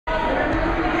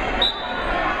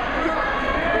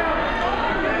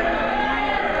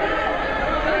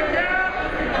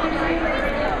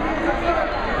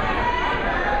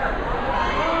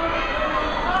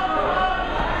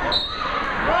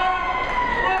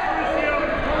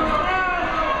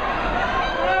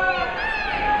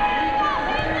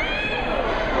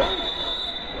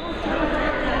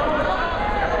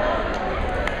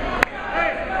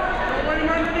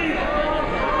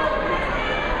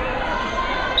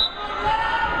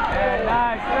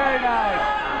Very nice.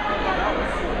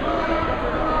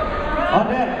 On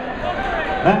deck,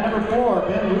 mat number 4,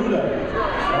 Ben Luda.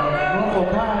 Norfolk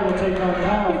High will take on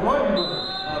Kyle Freudenberg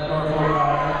of Norfolk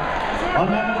High. On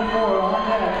mat number 4, on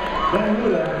deck, Ben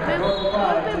Luda of Norfolk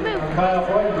High taking on Kyle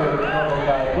Freudenberg of Norfolk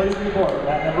High. Please report,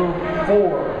 mat number 4.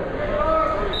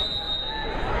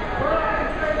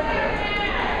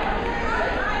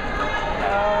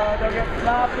 Don't get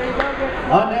sloppy, don't get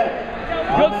On deck.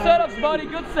 Good setups, buddy.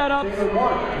 Good setups. Taylor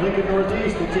Mark, Lincoln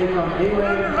Northeast will take on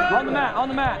A-Ray. On the mat. On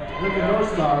the mat. Lincoln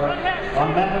North Star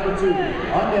on mat number 2.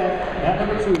 On deck, mat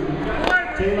number 2.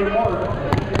 Taylor Mark,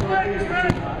 Lincoln Northeast will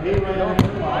take on A-Ray on the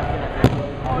line.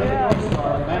 Lincoln North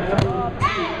Star, mat number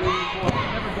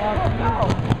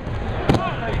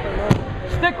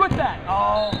 2. Stick with that.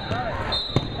 Oh.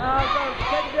 Now go,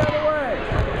 take it the other way.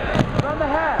 Run the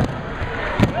half.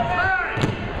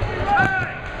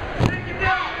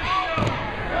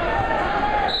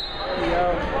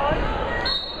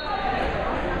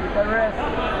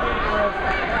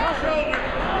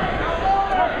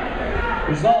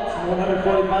 Results in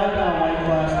 145-pound weight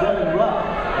class, Devin Rupp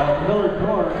of Millard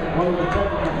North, one of the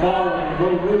technical foul and Bo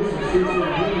Roos of CC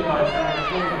by score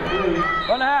 23.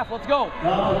 Run a half. Let's go.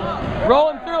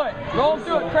 Rolling through it. Rolling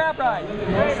through it. Crab ride.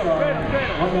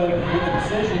 One with the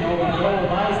decision over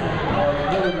Noah Weisman of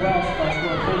Millard West by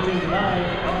score 13-9.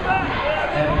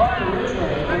 And Parker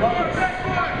Ridgway, Columbus,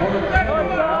 one of the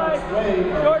Alex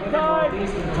Wade of Lincoln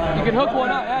Northeast in time. You can hook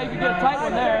one up. Yeah, you can get a tight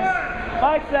one there.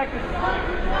 5 seconds.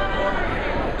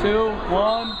 2,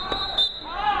 1.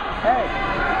 Hey,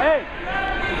 hey.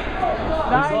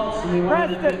 Results in the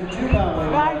Preston. 152-pound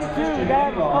weight class. 92,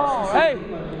 bad ball. Hey.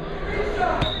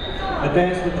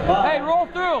 Advanced with the ball. Hey, roll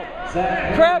through.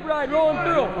 Crab ride, rolling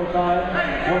through. One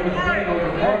with the pin over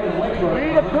Morgan Winkler. We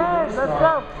need a pin. Let's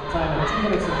go. Time of 2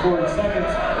 minutes and 40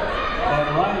 seconds. And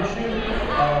Ryan Shute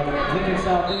of Lincoln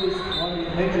Southeast won the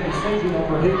major decision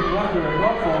over Hayden Rucker of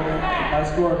Norfolk by a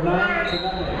score of 9-0.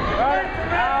 Right.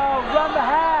 Now run the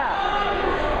half.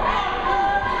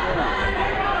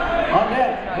 On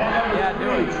deck, mat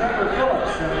number 3, Trevor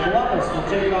Phillips of Columbus will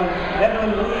take on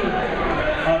Edwin Lee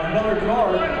of Millard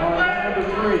North on mat number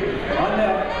 3. On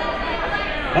deck,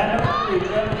 mat number 3,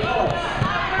 Trevor Phillips,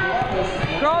 Columbus.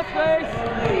 Crossface.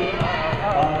 Edwin Lee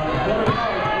of Millard North.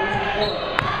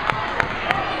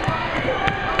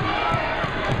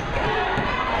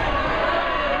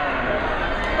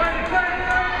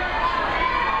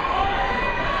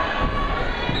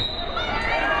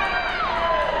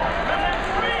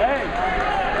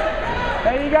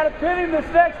 Hey, you got to pin him this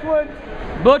next one.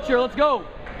 Butcher, let's go.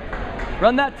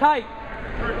 Run that tight.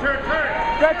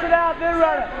 Stretch it out, then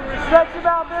run it. Stretch it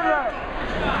out, then run it.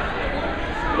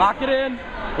 Lock it in.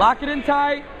 Lock it in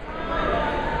tight.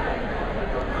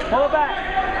 Pull it back.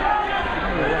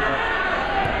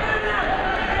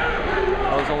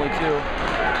 That was only 2.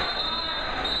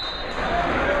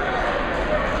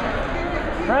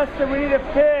 Preston, we need a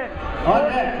pin. On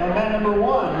deck, on mat number 1,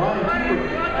 Ryan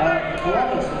Cooper of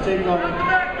Columbus will take on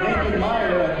Nathan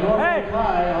Meyer of Norfolk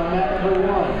High on mat number 1.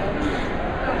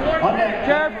 On deck,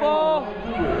 careful.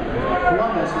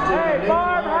 Columbus will take on Nathan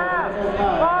Barb Meyer half. of Norfolk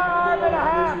High. Barb and a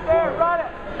half. There, run it.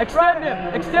 Extend him.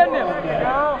 Extend him.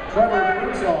 Trevor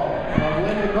Birdsall of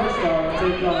Lincoln North Star will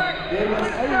take on Davis.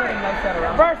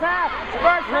 Reverse half.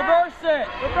 Reverse it.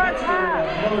 Reverse half.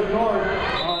 Millard North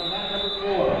on mat number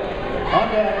 4. On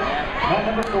deck, mat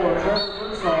number 4, Trevor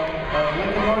Birdsall of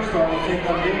Lincoln North Star will take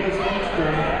on Davis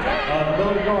Inkster of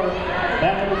Millard North.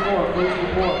 Mat number 4, please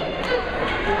report.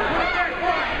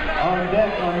 On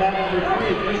deck, on mat number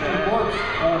 3, Christian Bortz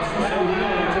of Cicely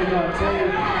Hill will take on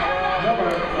Tay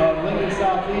Miller of Lincoln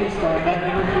Southeast on mat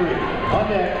number 3. On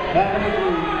deck, mat number 3,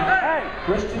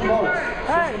 Christian Bortz,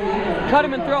 Cicely Hill. Cut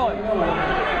him and throw it.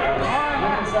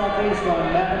 Lincoln Southeast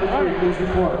on mat number 3, please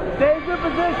report. Stay in good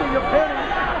position, you're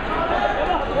pinning.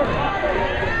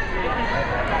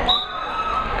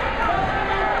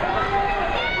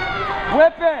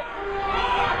 Whip it.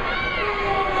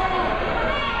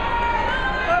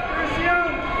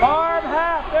 Arm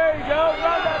half, there you go.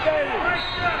 Run that baby.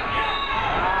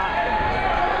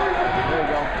 There you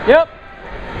go. Yep.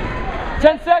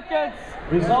 10 seconds.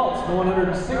 Results, the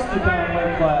 160-pound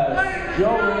weight class.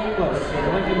 Joe Renickless of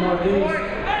Lincoln Northeast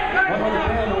won with a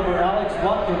pin over Alex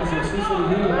Watkins of Cicely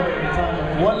Hill in a time of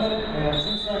 1 minute and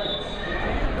 2 seconds.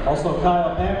 Also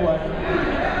Kyle Pambeck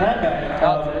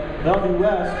of Bellevue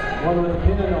West won with a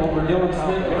pin over Dylan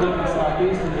Smith of Lincoln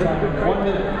Southeast in a time of 1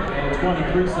 minute and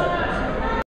 23 seconds.